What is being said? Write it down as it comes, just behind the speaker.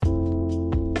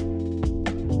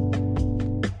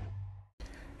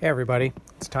Hey everybody,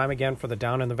 it's time again for the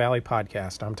Down in the Valley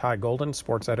podcast. I'm Todd Golden,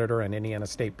 sports editor and Indiana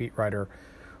State beat writer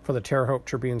for the Terre Haute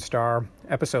Tribune-Star.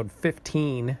 Episode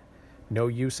 15, No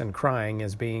Use in Crying,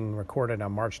 is being recorded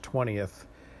on March 20th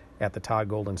at the Todd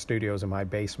Golden Studios in my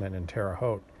basement in Terre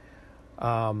Haute.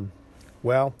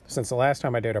 Well, since the last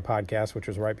time I did a podcast, which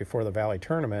was right before the Valley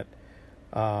Tournament,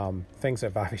 things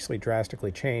have obviously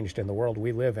drastically changed in the world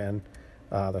we live in,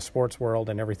 the sports world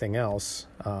and everything else.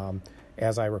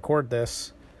 As I record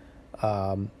this,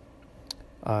 on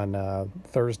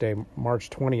Thursday, March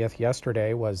 20th,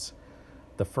 yesterday was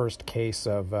the first case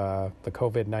of the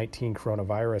COVID-19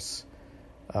 coronavirus.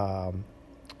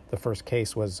 The first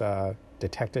case was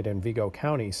detected in Vigo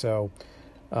County. So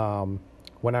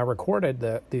when I recorded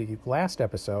the last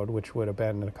episode, which would have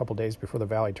been a couple days before the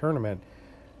Valley Tournament,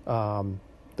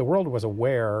 the world was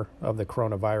aware of the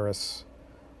coronavirus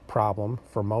problem.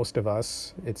 For most of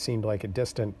us, it seemed like a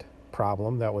distant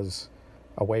problem that was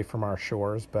away from our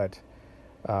shores, but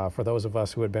for those of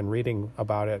us who had been reading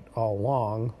about it all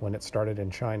along, when it started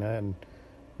in China and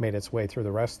made its way through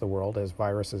the rest of the world, as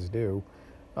viruses do,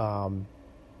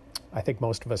 I think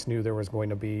most of us knew there was going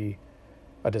to be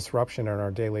a disruption in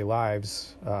our daily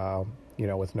lives,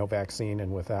 with no vaccine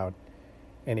and without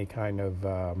any kind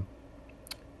of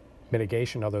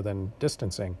mitigation other than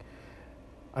distancing.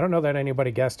 I don't know that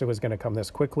anybody guessed it was going to come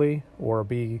this quickly or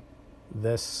be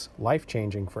this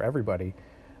life-changing for everybody.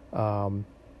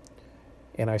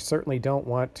 And I certainly don't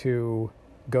want to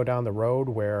go down the road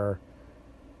where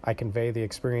I convey the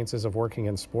experiences of working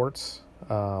in sports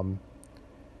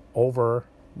over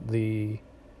the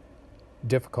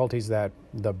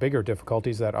bigger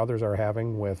difficulties that others are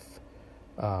having with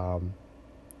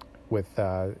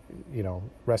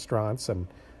restaurants and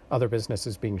other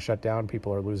businesses being shut down.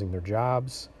 People are losing their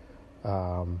jobs.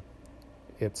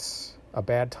 It's a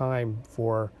bad time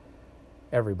for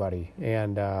everybody.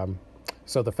 And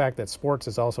so the fact that sports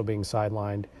is also being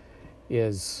sidelined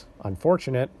is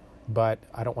unfortunate, but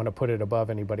I don't want to put it above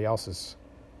anybody else's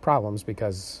problems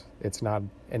because it's not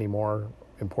any more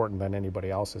important than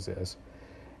anybody else's is.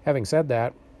 Having said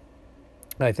that,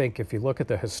 I think if you look at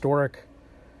the historic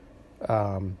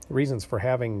reasons for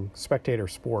having spectator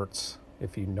sports,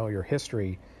 if you know your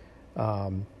history,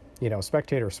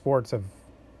 spectator sports have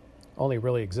only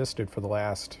really existed for the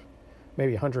last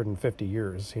maybe 150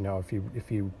 years.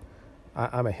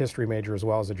 I'm a history major as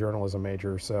well as a journalism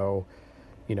major, so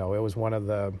it was one of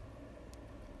the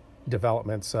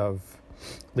developments of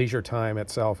leisure time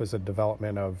itself is a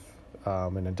development of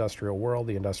an industrial world,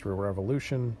 the Industrial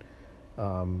Revolution,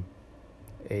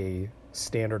 a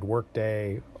standard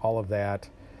workday, all of that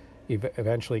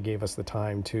eventually gave us the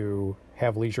time to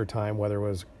have leisure time, whether it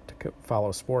was to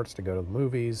follow sports, to go to the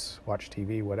movies, watch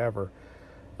TV, whatever.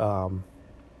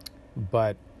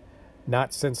 But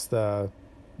not since the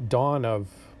dawn of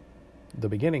the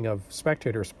beginning of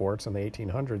spectator sports in the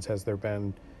 1800s has there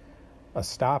been a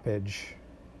stoppage,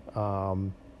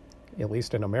 at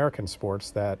least in American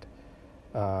sports, that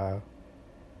can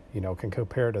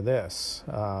compare to this.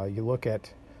 You look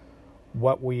at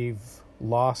what we've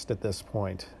lost at this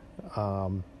point.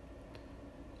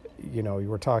 You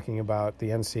were talking about the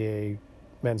NCAA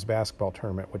men's basketball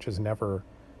tournament, which has never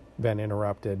been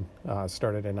interrupted.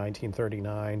 Started in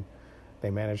 1939. They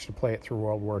managed to play it through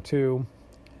World War II,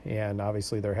 and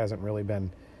obviously there hasn't really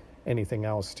been anything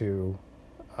else to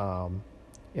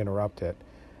interrupt it.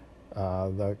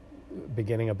 The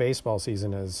beginning of baseball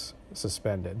season is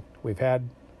suspended. We've had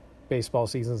baseball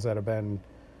seasons that have been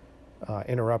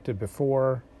interrupted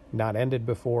before, not ended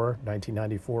before,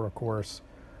 1994, of course.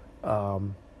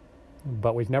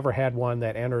 But we've never had one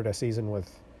that entered a season with,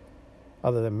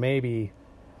 other than maybe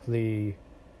the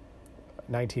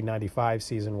 1995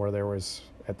 season where there was,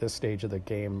 at this stage of the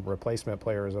game, replacement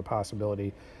player as a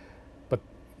possibility. But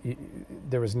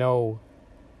there was no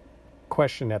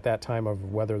question at that time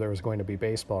of whether there was going to be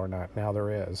baseball or not. Now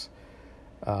there is.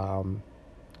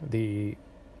 The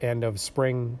end of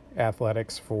spring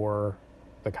athletics for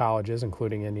the colleges,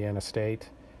 including Indiana State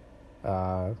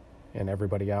and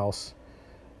everybody else,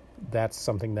 that's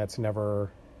something that's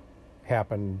never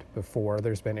happened before.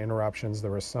 There's been interruptions. There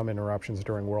were some interruptions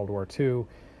during World War II.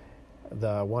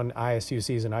 The one ISU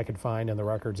season I could find in the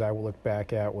records I will look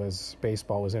back at was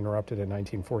baseball was interrupted in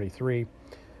 1943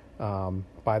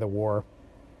 by the war.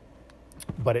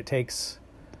 But it takes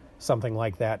something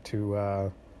like that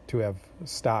to have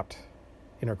stopped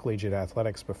intercollegiate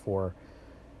athletics before.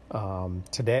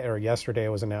 Today or yesterday, it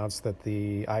was announced that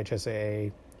the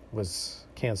IHSAA was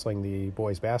canceling the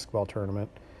boys basketball tournament,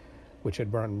 which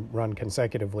had run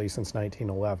consecutively since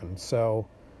 1911. So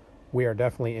we are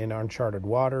definitely in uncharted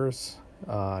waters.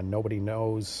 Nobody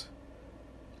knows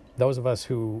those of us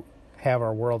who have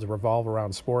our worlds revolve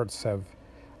around sports have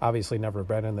obviously never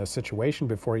been in this situation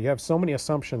before. You have so many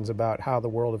assumptions about how the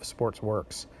world of sports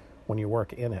works when you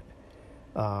work in it.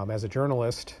 As a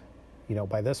journalist,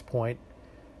 by this point,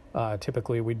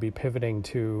 typically we'd be pivoting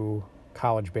to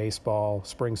college baseball,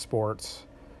 spring sports.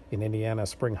 In Indiana,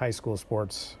 spring high school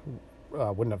sports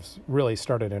wouldn't have really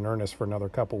started in earnest for another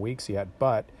couple weeks yet,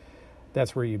 but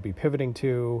that's where you'd be pivoting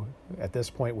to. At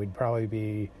this point, we'd probably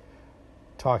be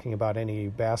talking about any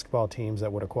basketball teams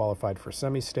that would have qualified for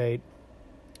semi-state.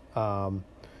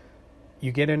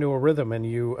 You get into a rhythm and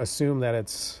you assume that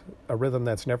it's a rhythm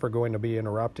that's never going to be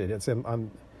interrupted.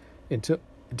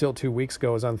 Until 2 weeks ago,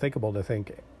 it was unthinkable to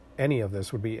think any of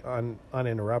this would be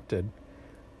uninterrupted.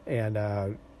 And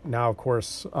now, of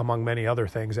course, among many other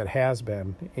things, it has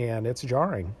been, and it's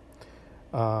jarring.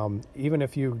 Even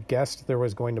if you guessed there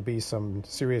was going to be some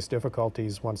serious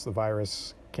difficulties once the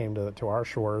virus came to our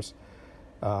shores,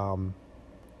 I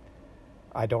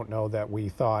don't know that we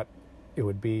thought it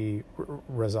would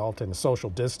result in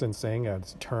social distancing, a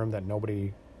term that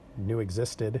nobody knew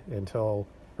existed until,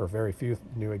 or very few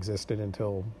knew existed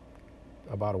until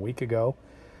about a week ago.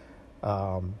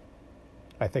 I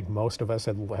think most of us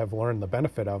have learned the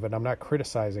benefit of it. I'm not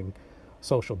criticizing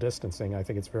social distancing. I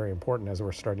think it's very important as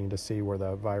we're starting to see where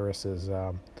the virus is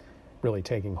really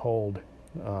taking hold,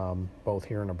 both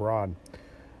here and abroad.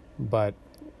 But,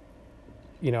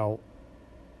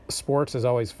 sports has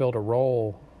always filled a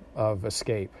role of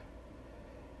escape.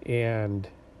 And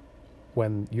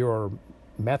when your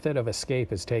method of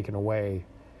escape is taken away,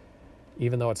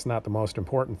 even though it's not the most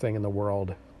important thing in the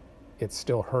world, it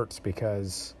still hurts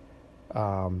because,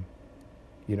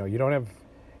 you don't have,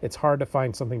 it's hard to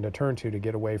find something to turn to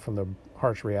get away from the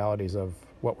harsh realities of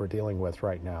what we're dealing with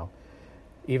right now.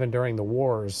 Even during the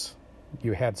wars,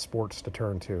 you had sports to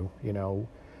turn to.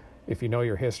 If you know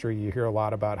your history, you hear a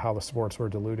lot about how the sports were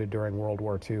diluted during World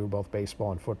War II, both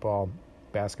baseball and football.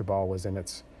 Basketball was in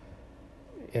its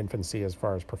infancy as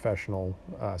far as professional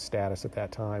status at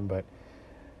that time,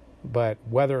 but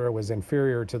whether it was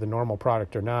inferior to the normal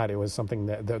product or not, it was something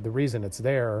that the reason it's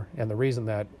there, and the reason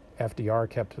that FDR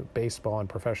kept baseball and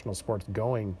professional sports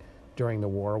going during the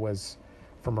war was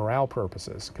for morale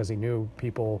purposes, because he knew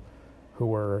people who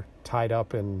were tied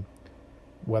up in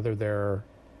whether their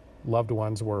loved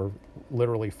ones were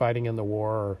literally fighting in the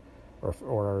war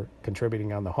or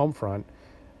contributing on the home front.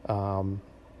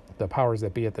 The powers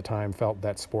that be at the time felt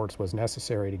that sports was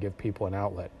necessary to give people an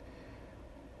outlet.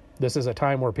 This is a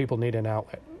time where people need an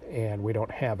outlet, and we don't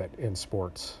have it in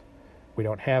sports. We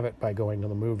don't have it by going to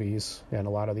the movies and a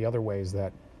lot of the other ways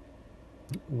that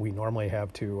we normally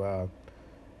have to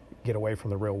get away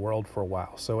from the real world for a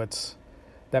while. So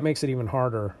that makes it even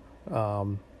harder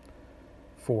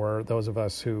for those of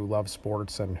us who love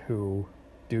sports and who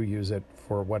do use it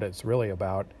for what it's really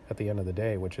about at the end of the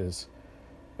day, which is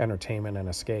entertainment and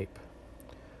escape.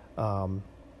 And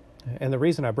the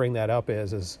reason I bring that up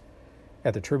is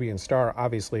at the Tribune-Star,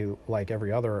 obviously, like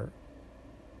every other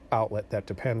outlet that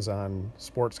depends on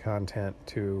sports content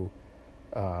to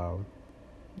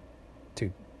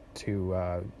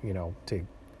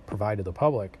provide to the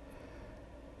public,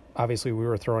 obviously we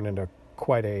were thrown into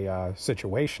quite a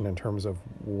situation in terms of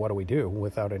what do we do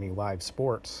without any live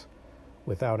sports,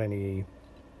 without any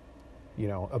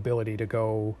ability to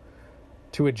go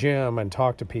to a gym and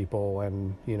talk to people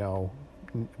and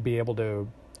be able to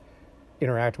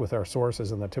interact with our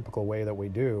sources in the typical way that we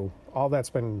do. All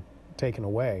that's been taken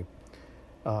away.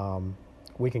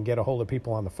 We can get a hold of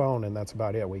people on the phone, and that's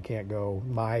about it. We can't go.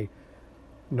 My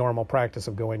normal practice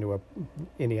of going to a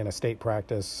Indiana State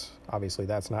practice, obviously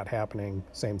that's not happening.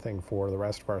 Same thing for the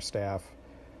rest of our staff,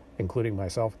 including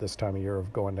myself at this time of year,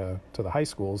 of going to the high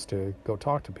schools to go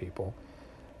talk to people.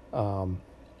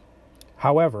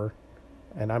 However,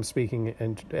 and I'm speaking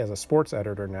as a sports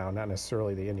editor now, not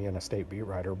necessarily the Indiana State beat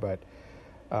writer, but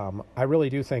I really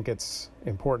do think it's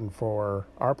important for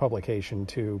our publication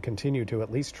to continue to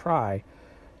at least try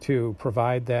to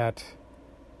provide that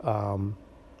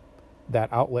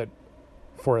outlet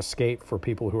for escape for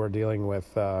people who are dealing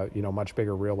with much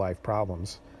bigger real life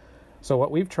problems. So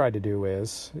what we've tried to do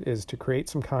is to create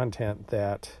some content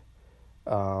that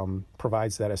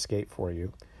provides that escape for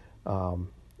you.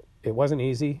 It wasn't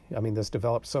easy. I mean, this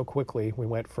developed so quickly. We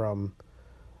went from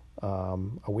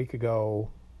a week ago,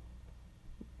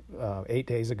 8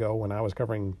 days ago, when I was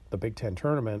covering the Big Ten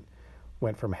tournament,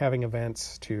 went from having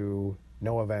events to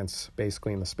no events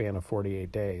basically in the span of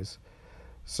 48 days.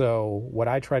 So what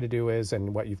I try to do is,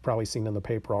 and what you've probably seen in the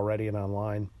paper already and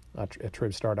online at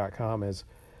tribstar.com, is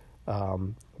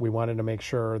we wanted to make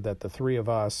sure that the three of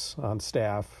us on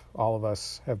staff, all of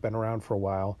us have been around for a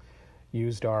while,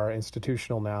 used our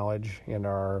institutional knowledge and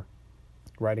our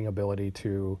writing ability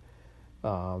to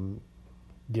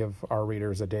give our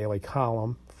readers a daily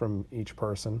column from each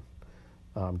person,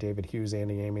 David Hughes,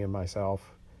 Andy, Amy, and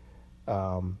myself.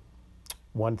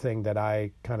 One thing that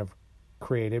I kind of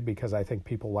created, because I think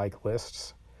people like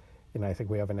lists, and I think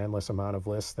we have an endless amount of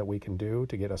lists that we can do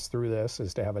to get us through this,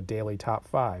 is to have a daily top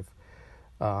five.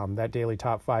 That daily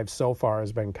top five so far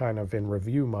has been kind of in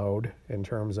review mode in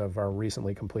terms of our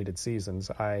recently completed seasons.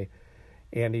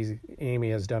 Amy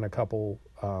has done a couple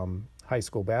high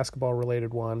school basketball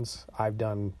related ones. I've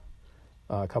done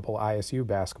a couple ISU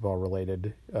basketball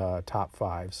related top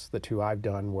fives. The two I've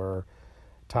done were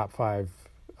top five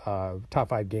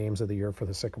games of the year for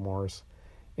the Sycamores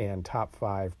and top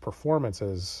five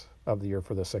performances of the year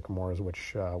for the Sycamores,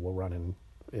 which will run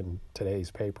in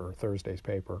today's paper, Thursday's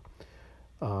paper.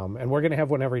 And we're going to have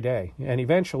one every day. And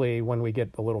eventually, when we get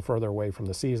a little further away from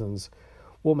the seasons,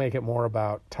 we'll make it more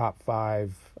about top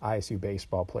five ISU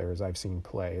baseball players I've seen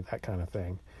play, that kind of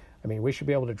thing. I mean, we should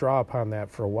be able to draw upon that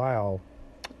for a while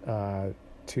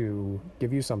to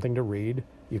give you something to read.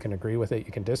 You can agree with it,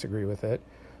 you can disagree with it,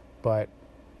 but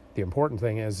the important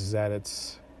thing is that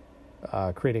it's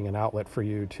creating an outlet for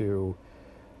you to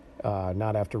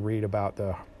not have to read about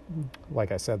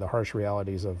like I said, the harsh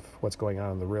realities of what's going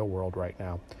on in the real world right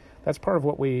now. That's part of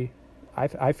what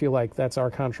I feel like that's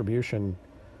our contribution,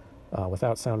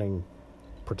 without sounding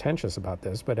pretentious about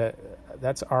this, but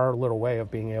that's our little way of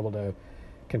being able to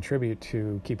contribute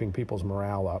to keeping people's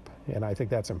morale up. And I think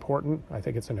that's important. I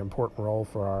think it's an important role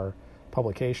for our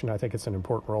publication. I think it's an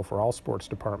important role for all sports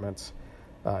departments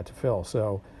to fill.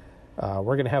 So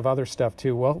we're going to have other stuff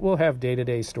too. We'll have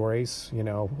day-to-day stories,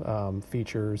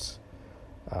 features.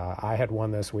 I had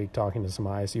one this week talking to some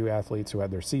ISU athletes who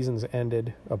had their seasons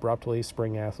ended abruptly,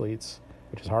 spring athletes,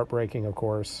 which is heartbreaking, of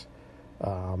course.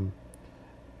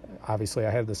 Obviously, I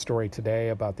had the story today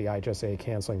about the IHSA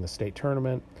canceling the state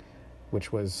tournament,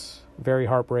 which was very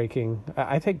heartbreaking.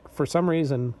 I think for some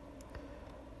reason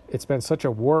it's been such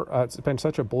a blur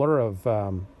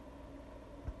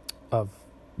of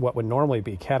what would normally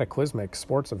be cataclysmic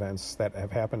sports events that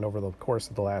have happened over the course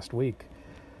of the last week.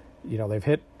 They've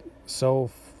hit so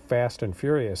fast and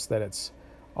furious that it's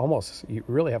almost, you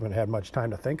really haven't had much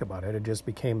time to think about it. It just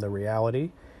became the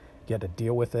reality. You had to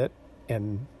deal with it,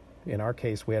 and in our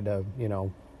case, we had to,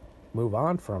 move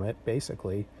on from it,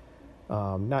 basically.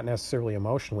 Not necessarily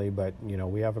emotionally, but,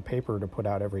 we have a paper to put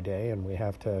out every day, and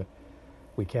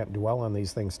we can't dwell on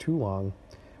these things too long.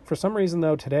 For some reason,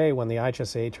 though, today, when the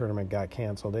IHSA tournament got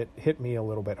canceled, it hit me a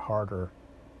little bit harder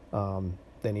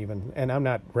than even, and I'm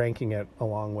not ranking it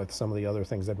along with some of the other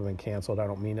things that have been canceled. I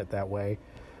don't mean it that way.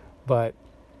 But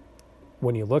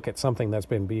when you look at something that's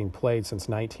been being played since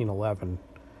 1911,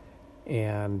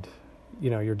 and,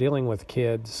 you're dealing with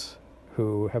kids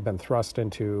who have been thrust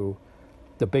into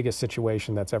the biggest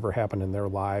situation that's ever happened in their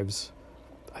lives.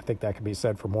 I think that could be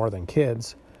said for more than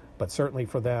kids, but certainly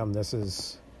for them, this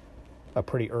is a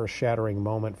pretty earth-shattering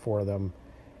moment for them,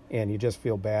 and you just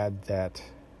feel bad that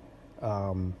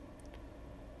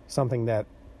something that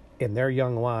in their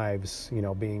young lives,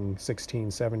 being 16,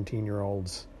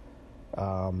 17-year-olds,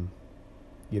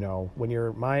 when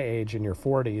you're my age in your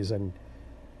 40s and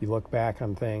you look back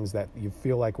on things that you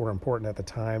feel like were important at the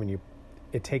time, and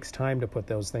it takes time to put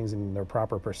those things in their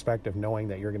proper perspective, knowing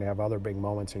that you're going to have other big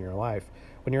moments in your life.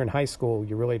 When you're in high school,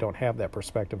 you really don't have that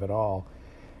perspective at all.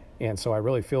 And so I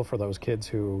really feel for those kids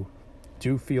who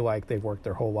do feel like they've worked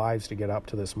their whole lives to get up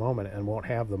to this moment and won't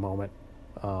have the moment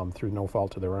through no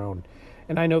fault of their own.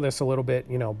 And I know this a little bit,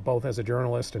 both as a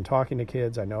journalist and talking to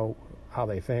kids. I know how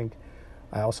they think.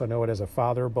 I also know it as a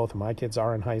father. Both of my kids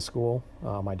are in high school.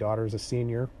 My daughter's a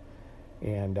senior,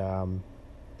 and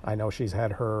I know she's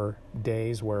had her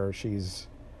days where she's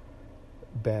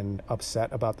been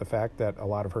upset about the fact that a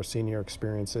lot of her senior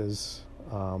experiences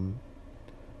are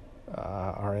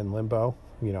in limbo.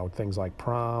 Things like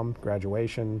prom,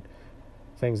 graduation,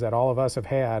 things that all of us have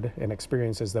had, and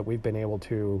experiences that we've been able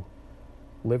to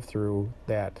live through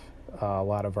that a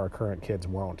lot of our current kids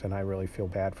won't. And I really feel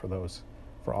bad for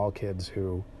all kids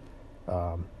who,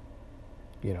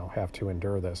 have to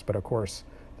endure this. But of course,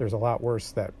 there's a lot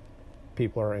worse that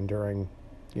people are enduring,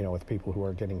 with people who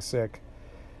are getting sick.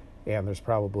 And there's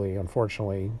probably,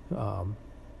 unfortunately,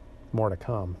 more to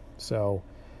come. So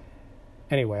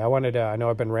anyway, I know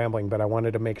I've been rambling, but I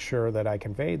wanted to make sure that I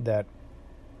conveyed that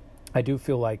I do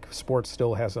feel like sports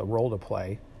still has a role to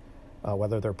play.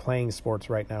 Whether they're playing sports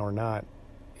right now or not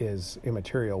is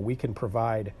immaterial. We can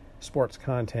provide sports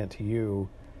content to you.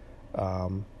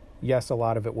 Yes, a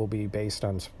lot of it will be based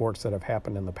on sports that have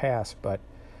happened in the past, but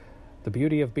the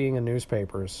beauty of being in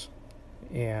newspapers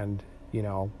and you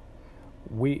know,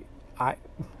 we, I,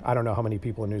 I don't know how many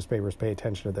people in newspapers pay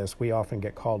attention to this. We often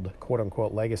get called quote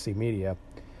unquote legacy media,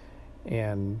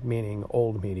 and meaning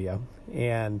old media.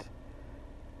 And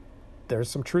there's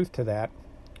some truth to that,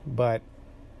 but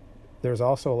there's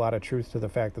also a lot of truth to the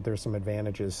fact that there's some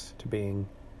advantages to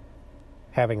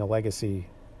having a legacy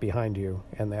behind you,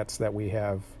 and that's that we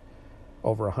have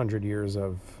over 100 years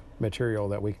of material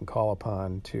that we can call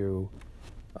upon to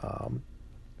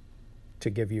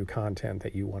give you content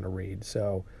that you want to read.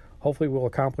 So hopefully we'll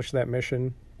accomplish that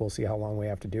mission. We'll see how long we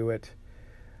have to do it.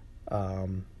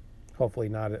 Hopefully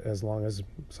not as long as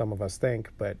some of us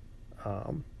think, but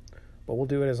we'll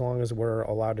do it as long as we're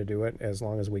allowed to do it, as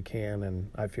long as we can. And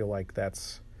I feel like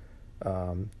that's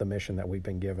the mission that we've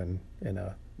been given in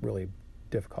a really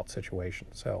difficult situation.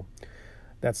 So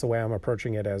that's the way I'm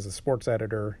approaching it as a sports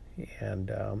editor,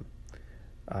 and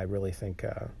I really think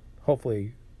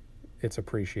hopefully it's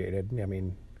appreciated. I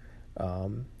mean,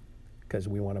 because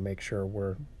we want to make sure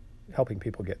we're helping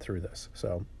people get through this.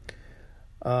 So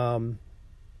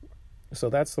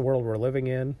that's the world we're living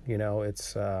in. You know,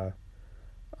 it's you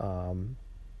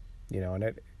know,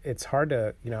 and it's hard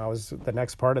to, you know, the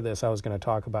next part of this, I was going to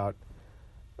talk about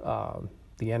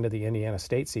the end of the Indiana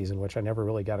State season, which I never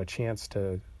really got a chance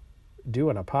to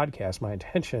do in a podcast. My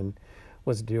intention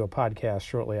was to do a podcast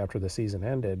shortly after the season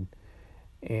ended.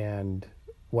 And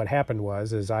what happened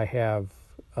is I have,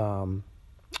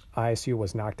 ISU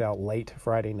was knocked out late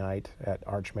Friday night at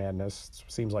Arch Madness.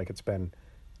 It seems like it's been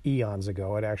eons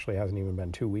ago. It actually hasn't even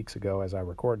been 2 weeks ago as I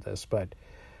record this, but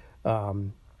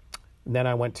then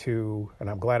I went to, and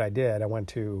I'm glad I did, I went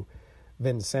to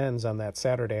Vincennes on that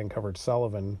Saturday and covered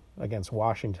Sullivan against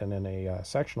Washington in a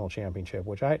sectional championship,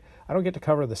 which I don't get to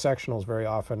cover the sectionals very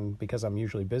often because I'm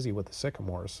usually busy with the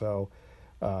Sycamores. So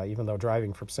even though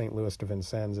driving from St. Louis to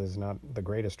Vincennes is not the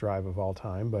greatest drive of all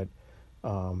time, but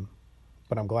I'm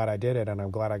glad I did it, and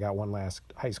I'm glad I got one last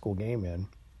high school game in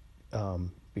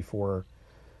before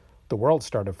the world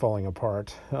started falling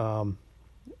apart.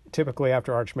 Typically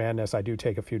after Arch Madness, I do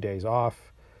take a few days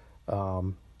off,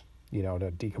 you know,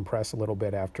 to decompress a little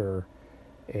bit after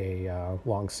a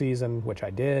long season, which I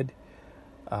did.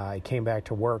 I came back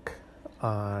to work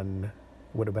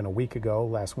would have been a week ago,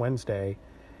 last Wednesday,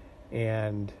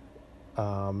 and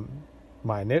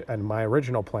my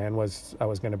original plan was I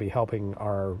was going to be helping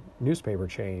our newspaper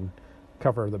chain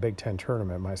cover the Big Ten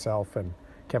tournament. Myself and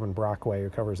Kevin Brockway, who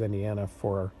covers Indiana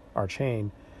for our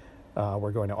chain,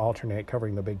 we're going to alternate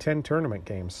covering the Big Ten tournament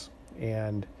games.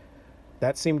 And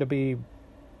that seemed to be,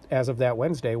 as of that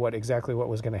Wednesday, exactly what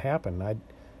was going to happen. I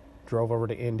drove over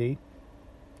to Indy.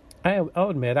 I'll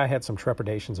admit I had some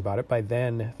trepidations about it. By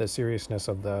then, the seriousness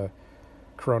of the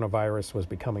coronavirus was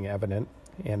becoming evident.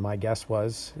 And my guess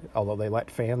was, although they let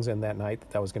fans in that night,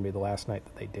 that was going to be the last night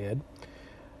that they did.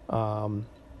 And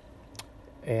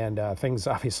things,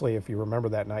 obviously, if you remember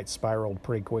that night, spiraled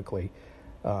pretty quickly.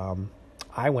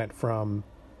 I went from,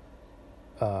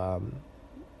 I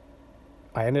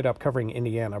ended up covering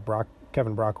Indiana.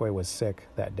 Kevin Brockway was sick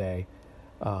that day.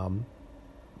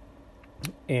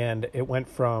 And it went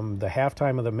from the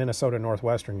halftime of the Minnesota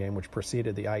Northwestern game, which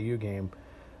preceded the IU game.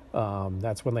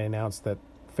 That's when they announced that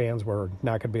fans were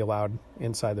not going to be allowed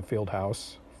inside the field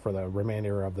house for the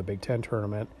remainder of the Big Ten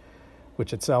tournament,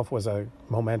 which itself was a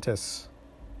momentous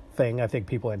thing. I think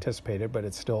people anticipated, but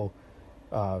it's still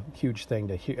a huge thing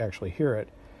to actually hear it.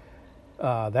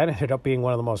 That ended up being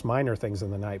one of the most minor things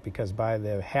in the night, because by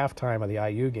the halftime of the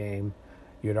IU game,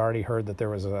 you'd already heard that there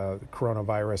was a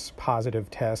coronavirus positive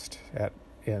test at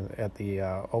the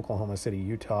Oklahoma City,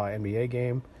 Utah NBA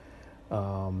game.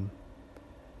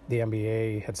 The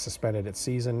NBA had suspended its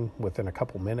season within a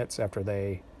couple minutes after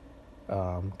they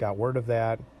got word of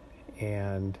that,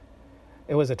 and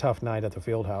it was a tough night at the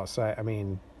field house. I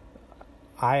mean,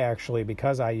 I actually,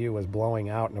 because IU was blowing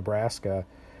out Nebraska,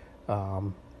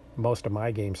 most of my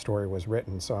game story was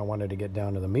written, so I wanted to get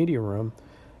down to the media room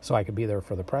so I could be there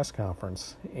for the press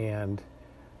conference. And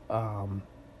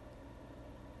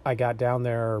I got down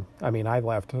there. I mean, I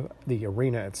left the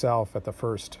arena itself at the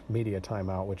first media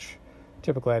timeout, which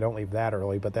typically I don't leave that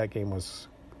early, but that game was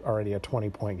already a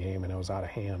 20-point game, and it was out of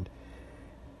hand.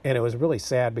 And it was really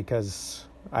sad because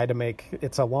I had to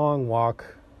it's a long walk,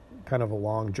 kind of a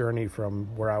long journey from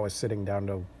where I was sitting down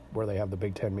to where they have the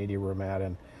Big Ten media room at.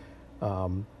 And,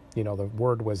 you know, the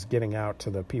word was getting out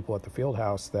to the people at the field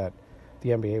house that the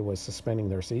NBA was suspending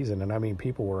their season. And I mean,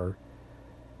 people were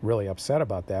really upset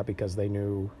about that because they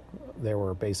knew they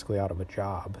were basically out of a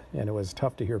job. And it was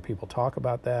tough to hear people talk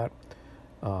about that.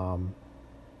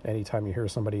 Anytime you hear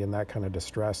somebody in that kind of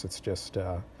distress, it's just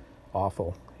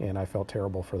awful. And I felt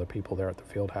terrible for the people there at the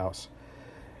field house.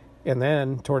 And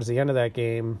then towards the end of that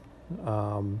game,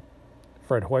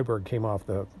 Fred Hoiberg came off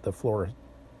the floor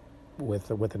with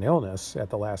an illness at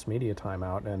the last media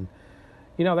timeout. And,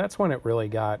 that's when it really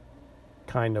got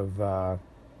kind of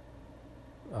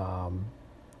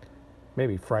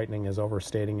maybe frightening is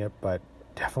overstating it, but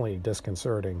definitely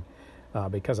disconcerting,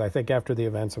 because I think after the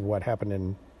events of what happened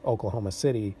in Oklahoma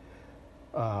City,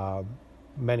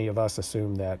 many of us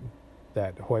assumed that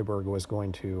Hoiberg was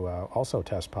going to also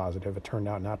test positive. It turned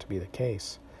out not to be the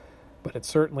case, but it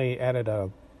certainly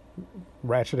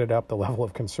ratcheted up the level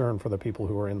of concern for the people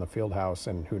who were in the field house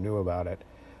and who knew about it.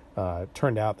 It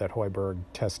turned out that Hoiberg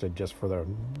tested just for the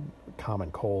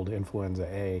common cold, influenza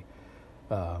A,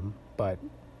 but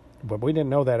we didn't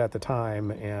know that at the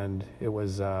time, and it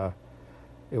was like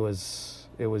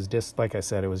I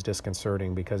said, it was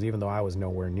disconcerting, because even though I was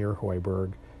nowhere near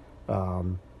Hoiberg,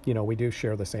 we do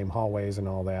share the same hallways and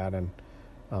all that, and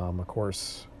of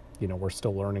course, we're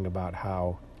still learning about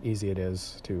how easy it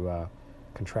is to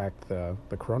contract the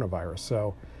coronavirus.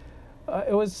 So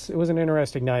it was an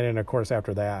interesting night, and of course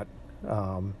after that,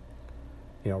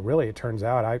 really it turns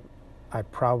out I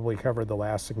probably covered the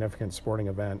last significant sporting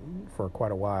event for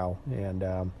quite a while,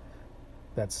 and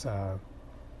that's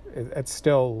it's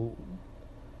still,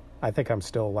 I think I'm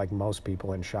still, like most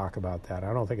people, in shock about that.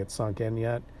 I don't think it's sunk in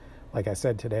yet. Like I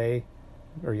said today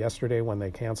or yesterday when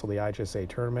they canceled the IHSA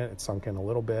tournament, it sunk in a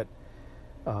little bit.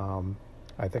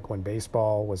 I think when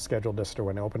baseball was scheduled to start,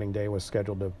 when opening day was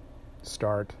scheduled to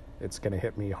start, it's going to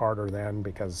hit me harder then,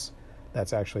 because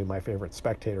that's actually my favorite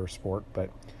spectator sport. But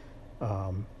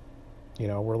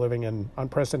we're living in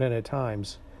unprecedented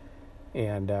times,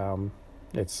 and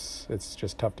it's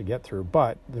just tough to get through.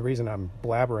 But the reason I'm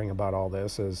blabbering about all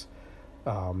this is,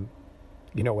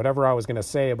 whatever I was going to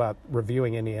say about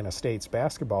reviewing Indiana State's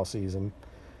basketball season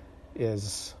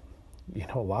is,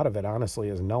 a lot of it honestly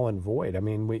is null and void. I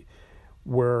mean,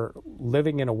 we're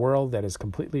living in a world that is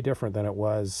completely different than it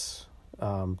was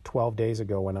 12 days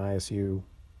ago when ISU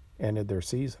ended their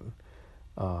season,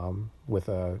 with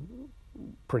a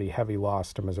pretty heavy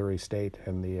loss to Missouri State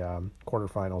in the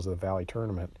quarterfinals of the Valley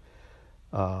Tournament.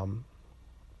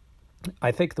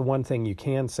 I think the one thing you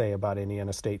can say about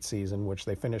Indiana State's season, which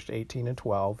they finished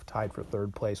 18-12, tied for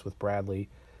third place with Bradley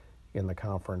in the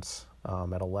conference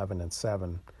at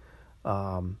 11-7.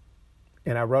 And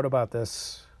I wrote about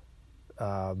this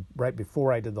right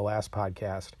before I did the last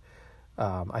podcast.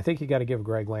 I think you got to give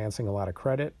Greg Lansing a lot of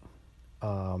credit.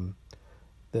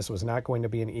 This was not going to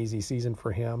be an easy season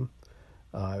for him.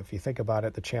 If you think about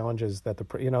it, the challenges that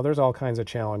there's all kinds of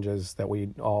challenges that we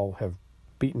all have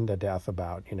beaten to death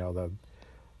about.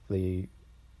 The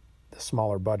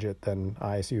smaller budget than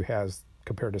ISU has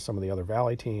compared to some of the other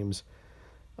Valley teams,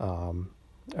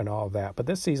 and all of that. But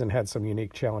this season had some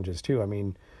unique challenges too. I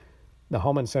mean, the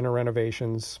Holman Center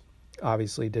renovations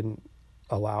obviously didn't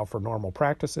allow for normal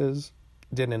practices,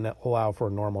 didn't allow for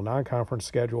a normal non-conference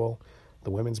schedule.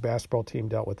 The women's basketball team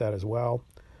dealt with that as well.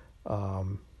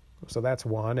 So that's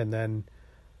one. And then,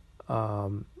 I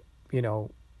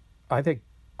think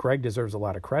Greg deserves a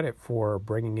lot of credit for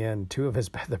bringing in two of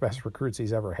the best recruits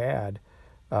he's ever had,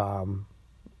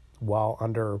 while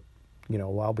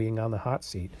being on the hot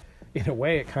seat. In a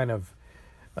way, it kind of,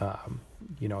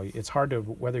 it's hard to,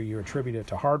 whether you attribute it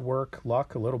to hard work,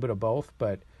 luck, a little bit of both,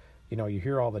 but, you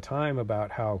hear all the time about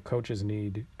how coaches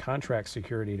need contract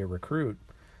security to recruit.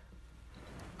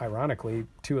 Ironically,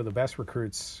 two of the best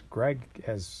recruits Greg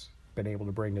has been able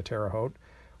to bring to Terre Haute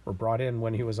were brought in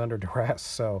when he was under duress.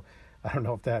 So I don't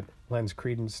know if that lends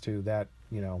credence to that,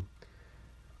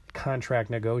 contract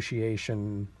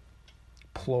negotiation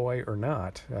ploy or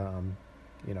not.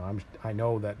 I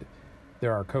know that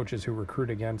there are coaches who recruit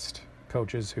against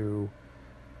coaches who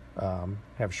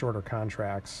have shorter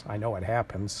contracts. I know it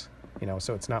happens,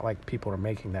 so it's not like people are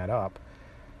making that up.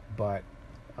 But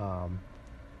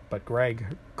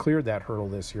Greg cleared that hurdle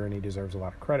this year, and he deserves a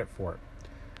lot of credit for it.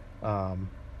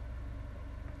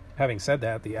 Having said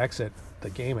that, the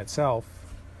game itself,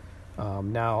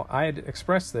 now I had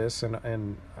expressed this,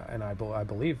 and I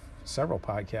believe several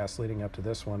podcasts leading up to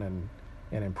this one, and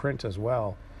in print as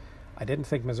well. I didn't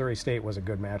think Missouri State was a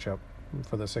good matchup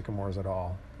for the Sycamores at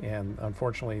all, and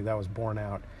unfortunately that was borne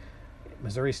out.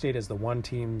 Missouri State is the one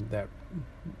team that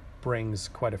brings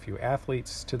quite a few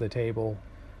athletes to the table.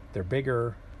 They're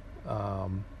bigger.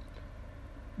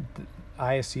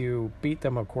 ISU beat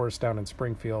them, of course, down in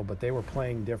Springfield, but they were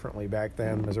playing differently back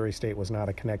then. Missouri State was not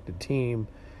a connected team,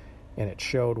 and it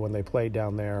showed when they played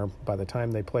down there. By the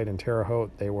time they played in Terre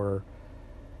Haute, they were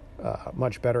a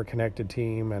much better connected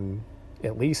team, and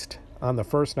at least on the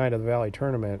first night of the Valley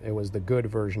Tournament, it was the good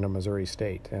version of Missouri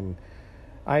State. And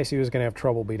ISU was going to have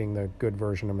trouble beating the good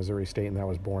version of Missouri State, and that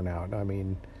was borne out. I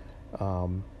mean,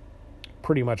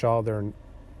 pretty much all their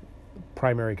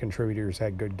primary contributors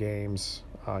had good games.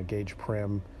 Gage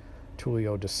Prim,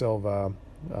 Tulio Da Silva,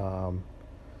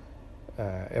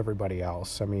 everybody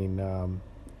else. I mean,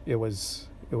 it was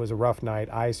a rough night.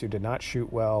 ISU did not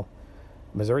shoot well.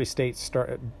 Missouri State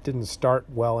didn't start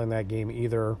well in that game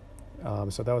either.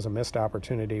 So that was a missed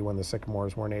opportunity when the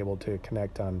Sycamores weren't able to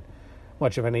connect on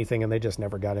much of anything, and they just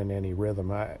never got into any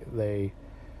rhythm.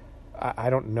 I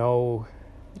don't know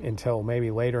until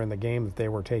maybe later in the game that they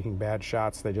were taking bad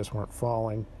shots. They just weren't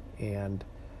falling, and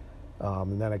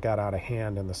then it got out of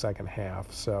hand in the second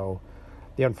half. So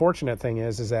the unfortunate thing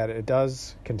is that it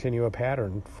does continue a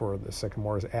pattern for the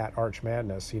Sycamores at Arch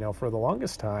Madness. You know, for the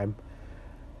longest time,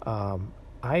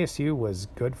 ISU was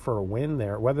good for a win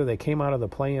there. Whether they came out of the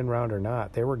play-in round or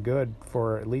not, they were good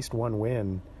for at least one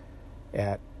win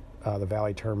at the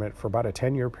Valley Tournament for about a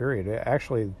 10-year period.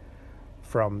 Actually,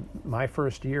 from my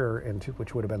first year,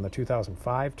 which would have been the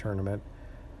 2005 tournament,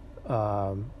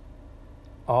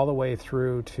 all the way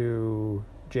through to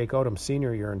Jake Odom's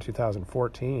senior year in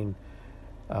 2014,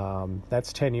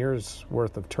 that's 10 years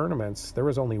worth of tournaments. There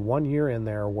was only 1 year in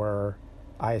there where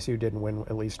ISU didn't win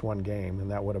at least one game,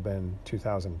 and that would have been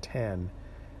 2010,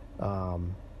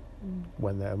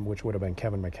 which would have been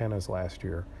Kevin McKenna's last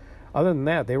year. Other than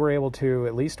that, they were able to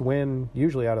at least win,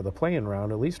 usually out of the play-in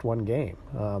round, at least one game.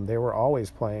 They were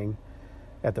always playing,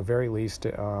 at the very least,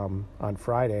 on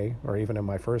Friday, or even in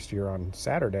my first year on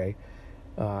Saturday,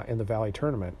 in the Valley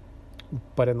Tournament.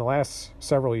 But in the last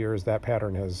several years, that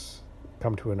pattern has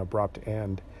come to an abrupt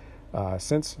end.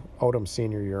 Since Odom's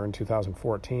senior year in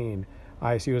 2014,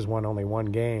 ISU has won only one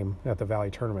game at the Valley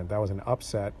Tournament. That was an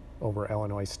upset over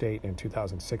Illinois State in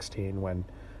 2016 when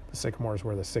the Sycamores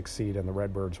were the 6th seed and the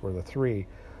Redbirds were the 3.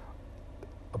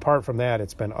 Apart from that,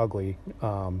 it's been ugly.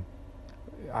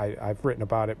 I've written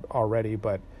about it already,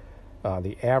 but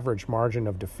the average margin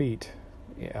of defeat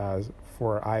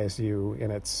for ISU in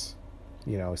its,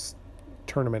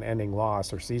 tournament-ending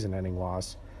loss or season-ending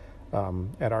loss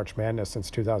at Arch Madness since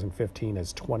 2015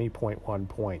 is 20.1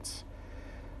 points.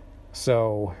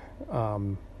 So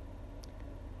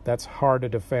that's hard to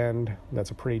defend.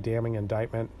 That's a pretty damning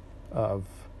indictment of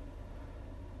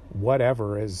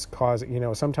whatever is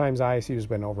causing, sometimes ISU's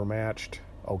been overmatched,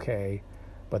 okay,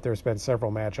 but there's been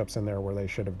several matchups in there where they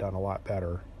should have done a lot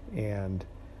better. And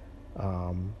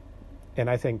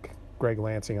I think Greg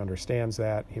Lansing understands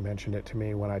that. He mentioned it to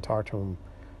me when I talked to him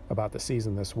about the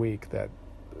season this week, that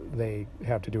they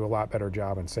have to do a lot better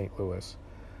job in St. Louis.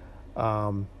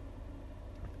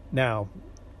 Now,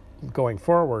 going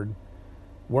forward,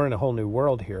 we're in a whole new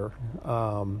world here.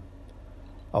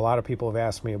 A lot of people have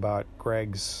asked me about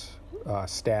Greg's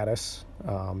status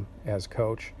as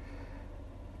coach.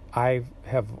 I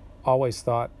have always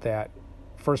thought that,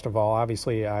 first of all,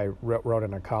 obviously I wrote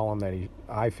in a column that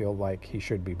I feel like he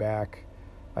should be back.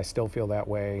 I still feel that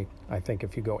way. I think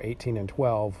if you go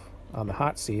 18-12 on the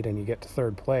hot seat and you get to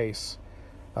third place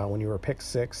when you were picked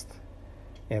 6th,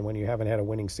 and when you haven't had a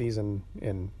winning season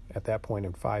at that point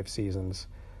in 5 seasons,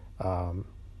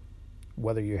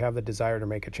 whether you have the desire to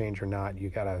make a change or not, you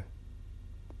got to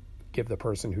give the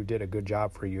person who did a good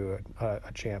job for you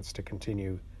a chance to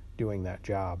continue doing that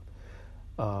job.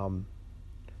 I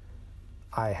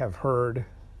have heard,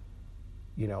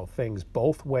 things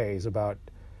both ways about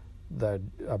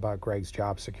Greg's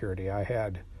job security. I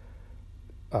had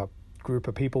a group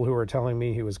of people who were telling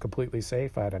me he was completely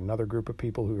safe. I had another group of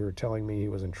people who were telling me he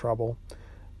was in trouble.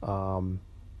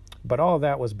 But all of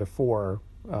that was before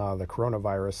the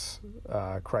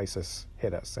coronavirus crisis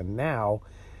hit us. And now,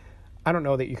 I don't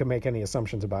know that you can make any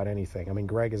assumptions about anything. I mean,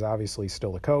 Greg is obviously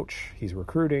still a coach. He's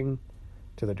recruiting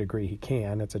to the degree he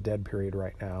can. It's a dead period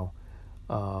right now.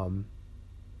 I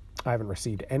haven't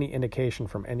received any indication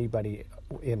from anybody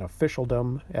in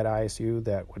officialdom at ISU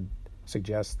that would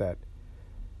suggest that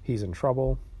he's in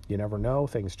trouble. You never know.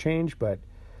 Things change. But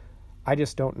I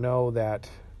just don't know that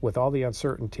with all the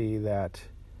uncertainty that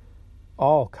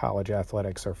all college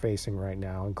athletics are facing right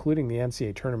now, including the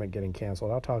NCAA tournament getting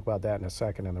canceled. I'll talk about that in a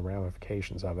second and the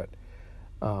ramifications of it.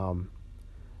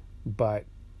 But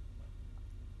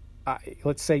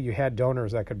let's say you had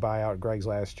donors that could buy out Greg's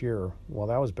last year. Well,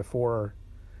 that was before,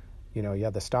 you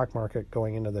had the stock market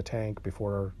going into the tank,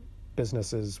 before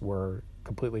businesses were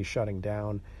completely shutting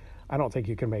down. I don't think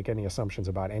you can make any assumptions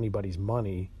about anybody's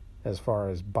money as far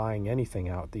as buying anything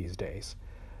out these days.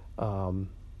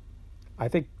 I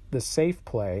think the safe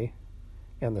play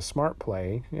and the smart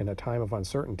play in a time of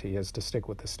uncertainty is to stick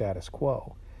with the status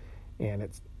quo. And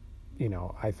it's,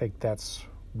 I think that's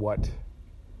what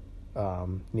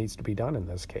needs to be done in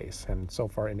this case. And so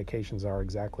far, indications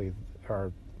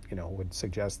would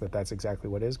suggest that that's exactly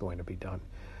what is going to be done.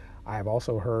 I have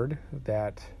also heard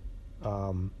that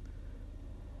an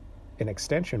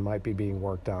extension might be being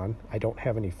worked on. I don't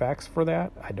have any facts for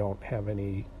that. I don't have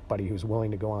anybody who's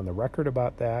willing to go on the record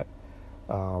about that.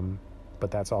 But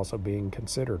that's also being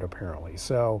considered, apparently.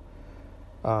 So,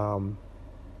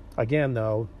 again,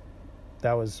 though,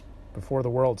 that was before the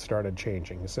world started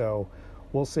changing. So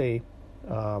we'll see.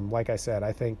 Like I said,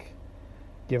 I think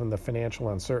given the financial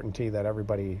uncertainty that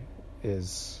everybody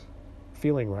is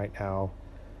feeling right now,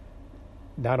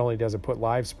 not only does it put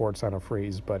live sports on a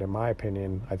freeze, but in my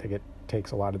opinion, I think it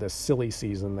takes a lot of this silly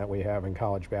season that we have in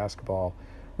college basketball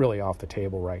really off the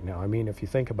table right now. I mean, if you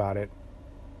think about it,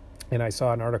 and I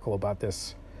saw an article about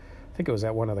this, I think it was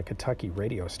at one of the Kentucky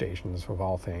radio stations of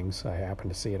all things. I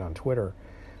happened to see it on Twitter.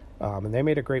 And they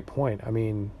made a great point. I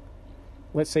mean,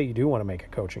 let's say you do want to make a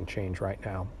coaching change right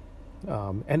now.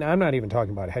 And I'm not even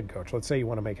talking about a head coach. Let's say you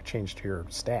want to make a change to your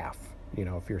staff,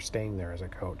 if you're staying there as a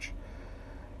coach.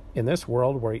 In this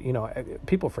world where,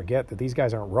 people forget that these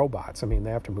guys aren't robots. I mean,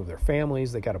 they have to move their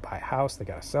families. They got to buy a house. They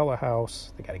got to sell a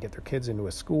house. They got to get their kids into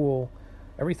a school.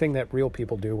 Everything that real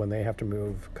people do when they have to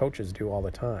move, coaches do all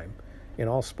the time in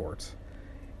all sports.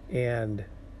 And,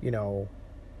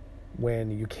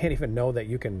 when you can't even know that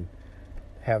you can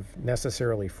have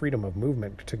necessarily freedom of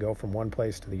movement to go from one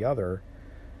place to the other,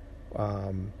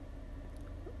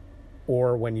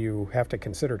 or when you have to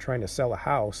consider trying to sell a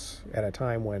house at a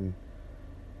time when,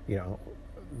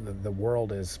 the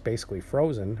world is basically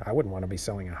frozen. I wouldn't want to be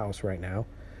selling a house right now.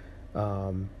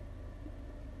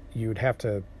 You'd have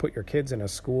to put your kids in a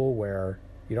school where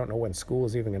you don't know when school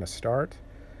is even going to start.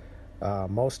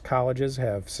 Most colleges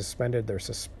have suspended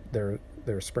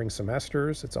their spring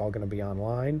semesters. It's all going to be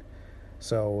online.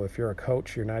 So if you're a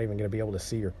coach, you're not even going to be able to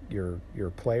see your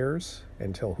players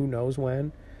until who knows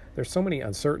when. There's so many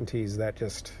uncertainties that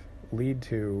just lead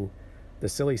to the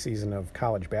silly season of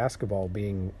college basketball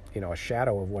being, a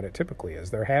shadow of what it typically is.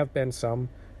 There have been some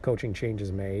coaching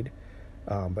changes made,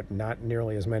 but not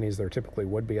nearly as many as there typically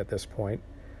would be at this point.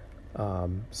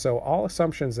 So all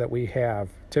assumptions that we have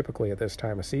typically at this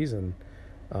time of season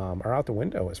are out the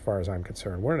window as far as I'm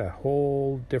concerned. We're in a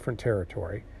whole different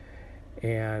territory.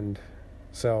 And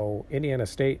so Indiana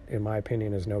State, in my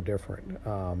opinion, is no different.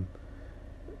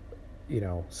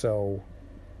 So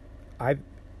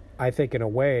I think in a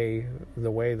way,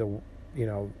 the way the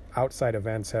outside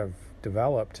events have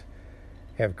developed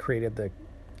have created the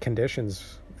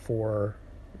conditions for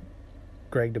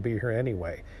Greg to be here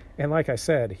anyway. And like I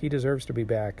said, he deserves to be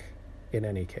back in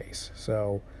any case.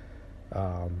 So,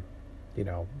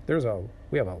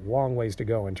 we have a long ways to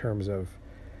go in terms of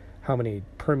how many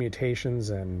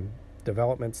permutations and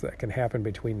developments that can happen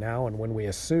between now and when we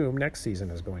assume next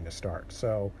season is going to start.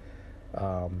 So,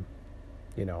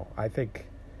 I think,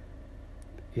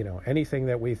 anything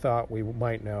that we thought we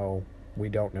might know, we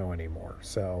don't know anymore.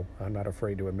 So I'm not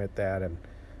afraid to admit that. And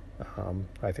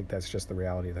I think that's just the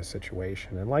reality of the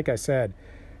situation. And like I said,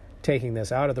 taking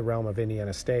this out of the realm of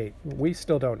Indiana State, we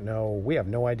still don't know. We have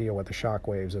no idea what the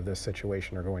shockwaves of this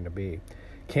situation are going to be.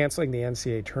 Canceling the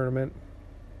NCAA tournament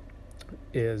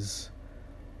is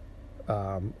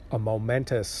a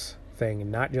momentous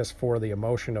thing, not just for the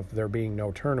emotion of there being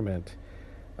no tournament,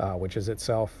 which is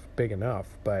itself big enough,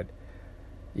 but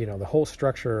the whole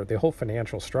structure, the whole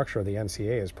financial structure of the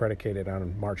NCAA is predicated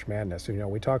on March Madness.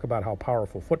 We talk about how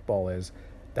powerful football is.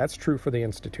 That's true for the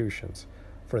institutions.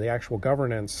 For the actual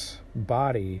governance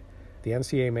body, the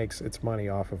NCAA makes its money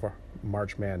off of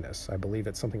March Madness. I believe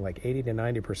it's something like 80 to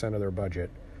 90% of their budget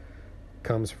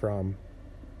comes from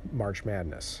March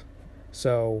Madness.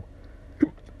 So,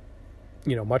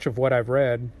 much of what I've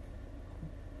read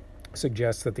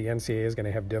suggests that the NCAA is going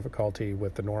to have difficulty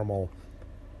with the normal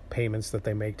payments that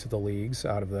they make to the leagues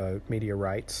out of the media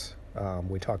rights.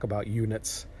 We talk about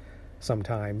units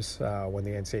sometimes when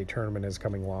the NCAA tournament is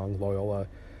coming along. Loyola,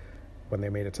 when they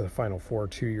made it to the Final Four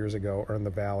 2 years ago, earned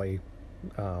the Valley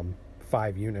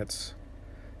 5 units.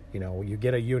 You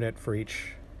get a unit for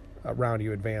each round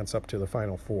you advance up to the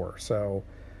Final Four. So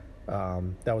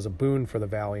that was a boon for the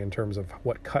Valley in terms of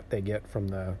what cut they get from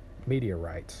the media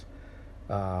rights.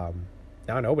 Now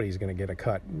nobody's going to get a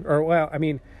cut.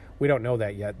 We don't know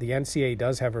that yet. The NCAA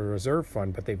does have a reserve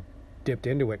fund, but they've dipped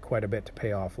into it quite a bit to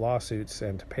pay off lawsuits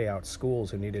and to pay out schools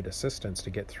who needed assistance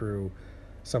to get through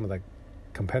some of the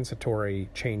compensatory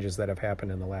changes that have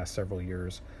happened in the last several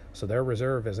years. So their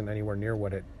reserve isn't anywhere near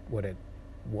what it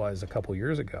was a couple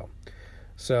years ago.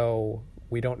 So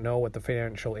we don't know what the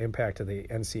financial impact of the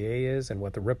NCAA is and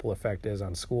what the ripple effect is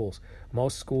on schools.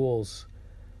 Most schools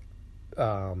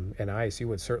and ISU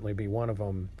would certainly be one of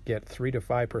them, get 3 to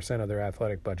 5% of their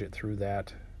athletic budget through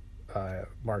that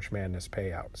March Madness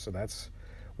payout. So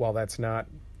while that's not,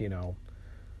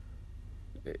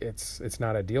 it's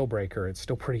not a deal breaker, it's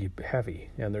still pretty heavy,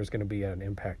 and there's going to be an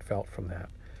impact felt from that.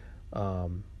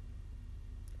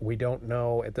 We don't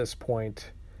know at this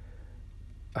point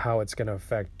how it's going to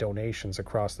affect donations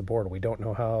across the board. We don't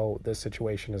know how this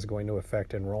situation is going to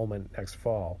affect enrollment next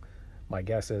fall. My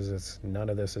guess is none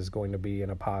of this is going to be in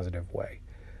a positive way.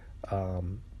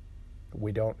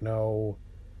 We don't know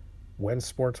when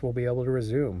sports will be able to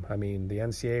resume. I mean, the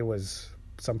NCAA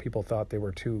some people thought they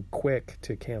were too quick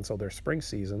to cancel their spring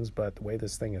seasons, but the way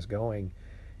this thing is going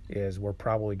is we're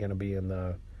probably going to be in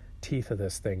the teeth of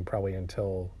this thing probably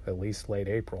until at least late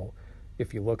April.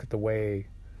 If you look at the way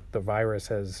the virus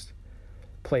has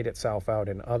played itself out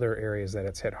in other areas that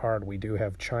it's hit hard, we do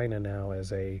have China now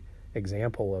as a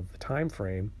example of the time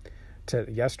frame.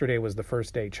 Yesterday was the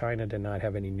first day China did not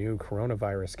have any new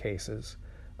coronavirus cases,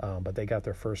 but they got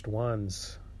their first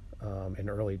ones in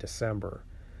early December.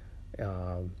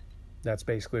 That's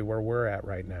basically where we're at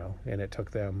right now, and it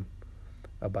took them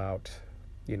about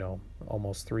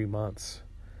almost 3 months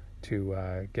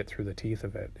to get through the teeth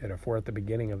of it. And if we're at the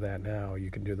beginning of that now,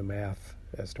 you can do the math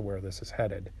as to where this is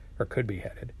headed, or could be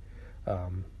headed.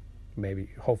 Maybe,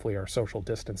 hopefully, our social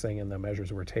distancing and the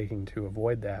measures we're taking to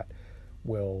avoid that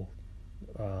will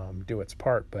do its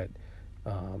part, but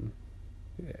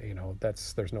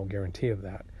there's no guarantee of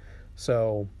that.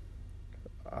 So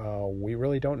we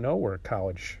really don't know where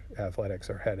college athletics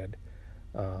are headed,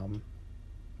 and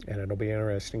it'll be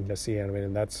interesting to see. I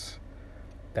mean, that's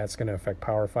going to affect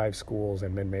Power 5 schools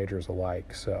and mid-majors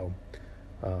alike. So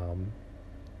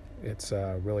it's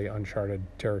really uncharted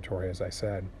territory, as I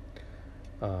said.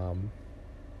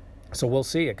 So we'll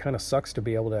see. It kind of sucks to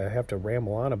be able to have to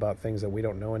ramble on about things that we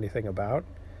don't know anything about.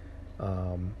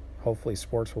 Hopefully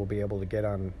sports will be able to get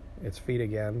on its feet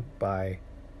again by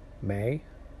May.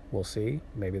 We'll see.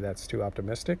 Maybe that's too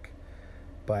optimistic,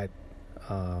 but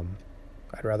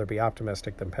I'd rather be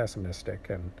optimistic than pessimistic,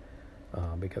 and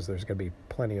because there's going to be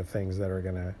plenty of things that are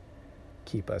going to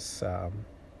keep us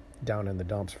down in the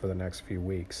dumps for the next few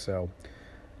weeks. So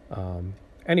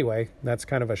anyway, that's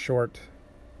kind of a short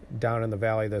down in the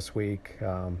valley this week,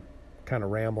 kind of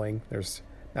rambling. There's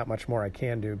not much more I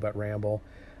can do but ramble.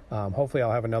 Hopefully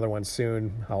I'll have another one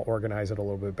soon. I'll organize it a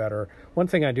little bit better. One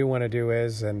thing I do want to do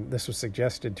is, and this was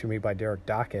suggested to me by Derek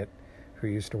Dockett, who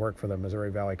used to work for the Missouri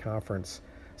Valley Conference,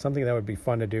 something that would be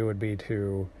fun to do would be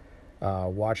to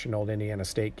watch an old Indiana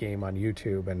State game on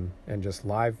YouTube and just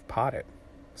live pod it.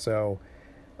 So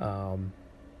I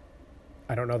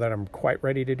don't know that I'm quite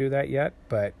ready to do that yet,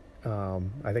 but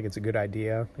I think it's a good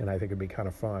idea, and I think it'd be kind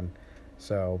of fun.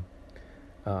 So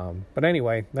but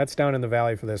anyway, that's down in the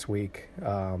valley for this week.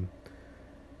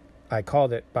 I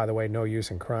called it, by the way, No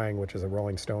Use in Crying, which is a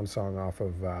Rolling Stones song off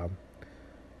of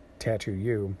Tattoo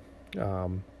You,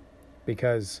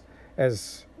 because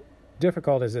as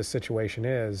difficult as this situation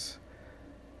is,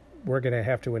 we're going to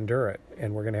have to endure it,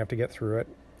 and we're going to have to get through it.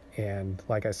 And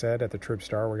like I said, at the Troop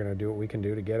Star, we're going to do what we can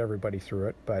do to get everybody through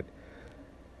it. But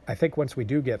I think once we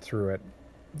do get through it,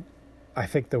 I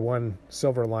think the one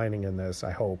silver lining in this,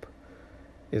 I hope,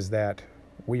 is that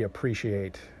we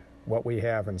appreciate what we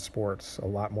have in sports a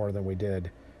lot more than we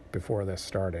did before this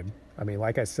started. I mean,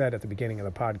 like I said at the beginning of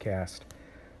the podcast,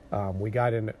 we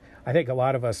got in, I think a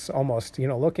lot of us almost,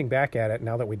 looking back at it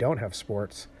now that we don't have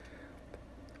sports,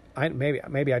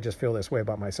 maybe I just feel this way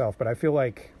about myself, but I feel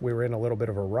like we were in a little bit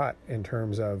of a rut in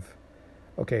terms of,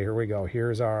 okay, here we go.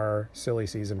 Here's our silly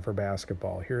season for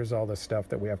basketball. Here's all the stuff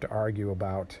that we have to argue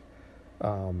about,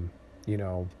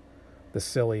 the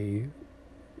silly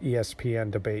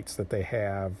ESPN debates that they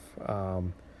have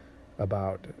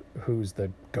about who's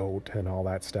the GOAT and all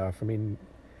that stuff. I mean,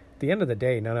 at the end of the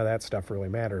day, none of that stuff really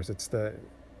matters.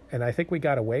 And I think we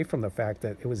got away from the fact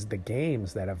that it was the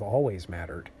games that have always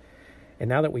mattered. And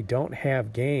now that we don't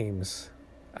have games,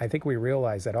 I think we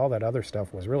realize that all that other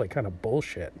stuff was really kind of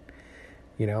bullshit.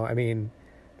 I mean,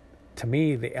 to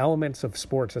me, the elements of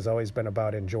sports has always been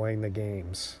about enjoying the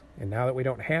games. And now that we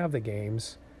don't have the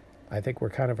games, I think we're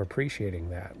kind of appreciating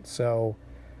that. So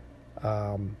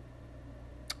I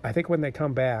think when they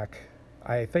come back,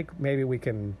 I think maybe we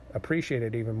can appreciate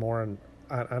it even more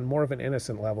on more of an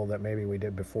innocent level that maybe we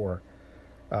did before.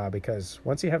 Because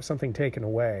once you have something taken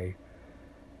away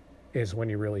is when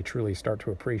you really truly start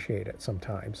to appreciate it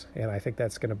sometimes. And I think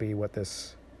that's going to be what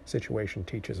this situation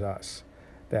teaches us,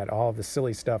 that all of the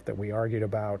silly stuff that we argued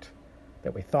about,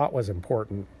 that we thought was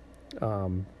important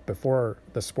before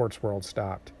the sports world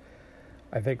stopped,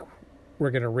 I think we're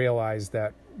going to realize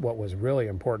that what was really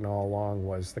important all along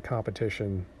was the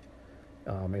competition,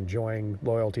 enjoying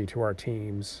loyalty to our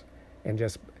teams, and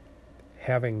just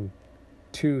having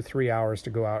 2-3 hours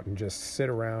to go out and just sit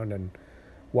around and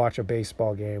watch a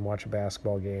baseball game, watch a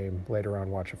basketball game, later on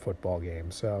watch a football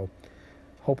game. So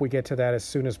hope we get to that as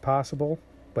soon as possible.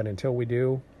 But until we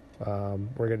do,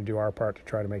 we're going to do our part to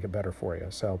try to make it better for you.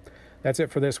 So that's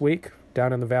it for this week.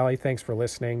 Down in the Valley, thanks for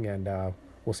listening, and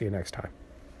we'll see you next time.